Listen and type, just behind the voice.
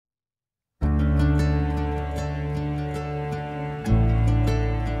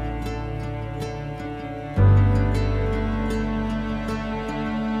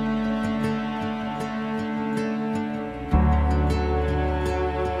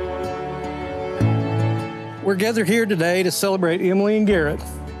We're gathered here today to celebrate Emily and Garrett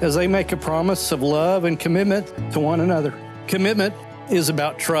as they make a promise of love and commitment to one another. Commitment is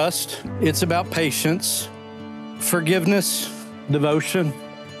about trust, it's about patience, forgiveness, devotion,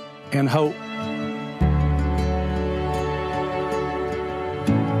 and hope.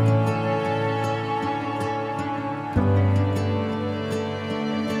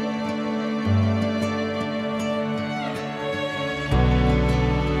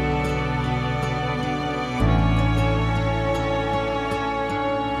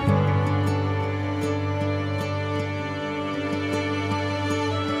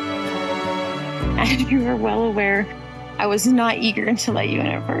 As you are well aware, I was not eager to let you in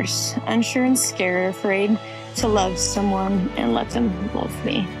at first, unsure and scared, afraid to love someone and let them love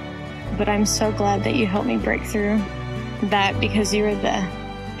me. But I'm so glad that you helped me break through that, because you are the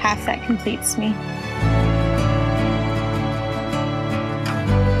half that completes me.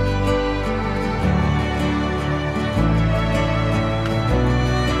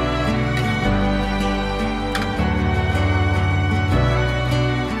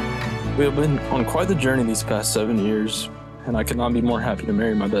 We have been on quite the journey these past 7 years, and I could not be more happy to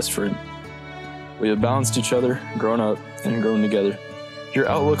marry my best friend. We have balanced each other, grown up, and grown together. Your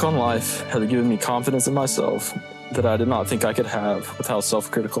outlook on life has given me confidence in myself that I did not think I could have with how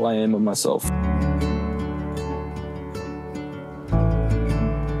self-critical I am of myself.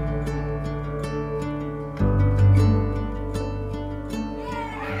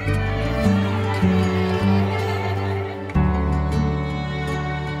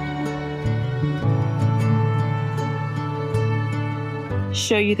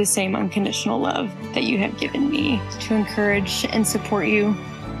 Show you the same unconditional love that you have given me, to encourage and support you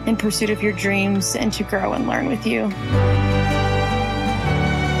in pursuit of your dreams and to grow and learn with you.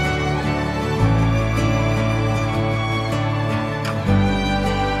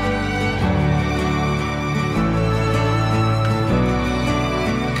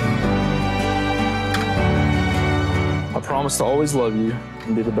 I promise to always love you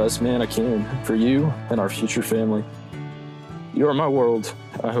and be the best man I can for you and our future family. You are my world.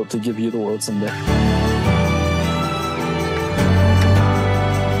 I hope to give you the world someday.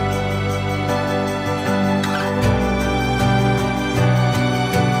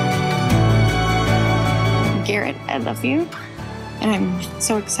 Garrett, I love you, and I'm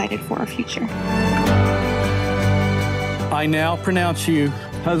so excited for our future. I now pronounce you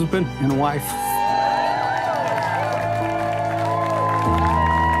husband and wife.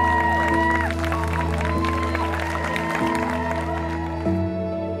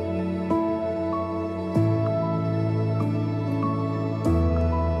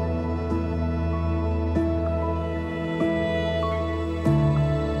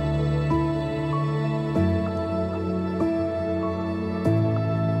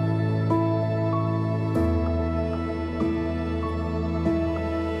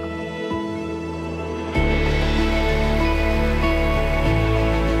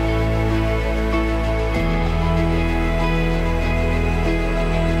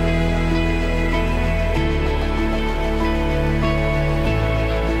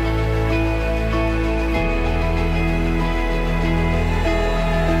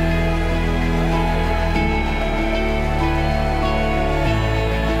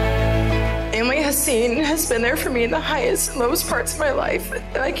 Has been there for me in the highest and lowest parts of my life,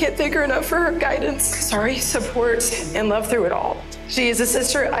 and I can't thank her enough for her guidance, support, and love through it all. She is a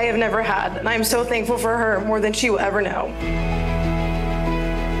sister I have never had, and I am so thankful for her more than she will ever know.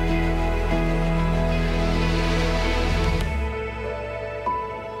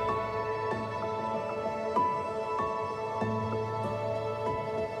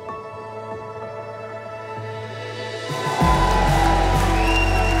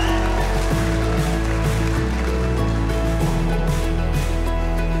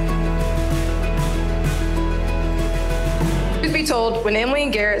 Told, when Emily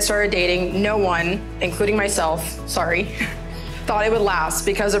and Garrett started dating, no one, including myself, thought it would last,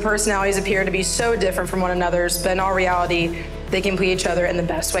 because their personalities appear to be so different from one another's, but in all reality, they complete each other in the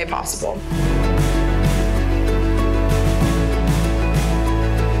best way possible.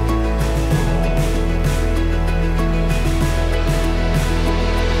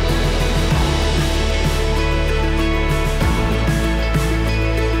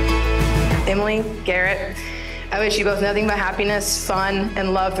 Emily, Garrett, I wish you both nothing but happiness, fun,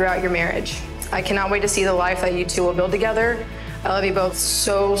 and love throughout your marriage. I cannot wait to see the life that you two will build together. I love you both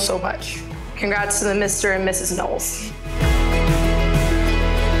so, so much. Congrats to the Mr. and Mrs. Knowles.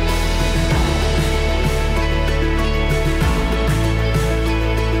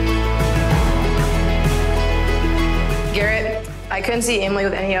 couldn't see Emily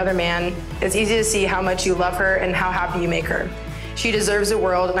with any other man. It's easy to see how much you love her and how happy you make her. She deserves the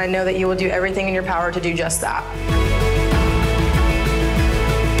world, and I know that you will do everything in your power to do just that.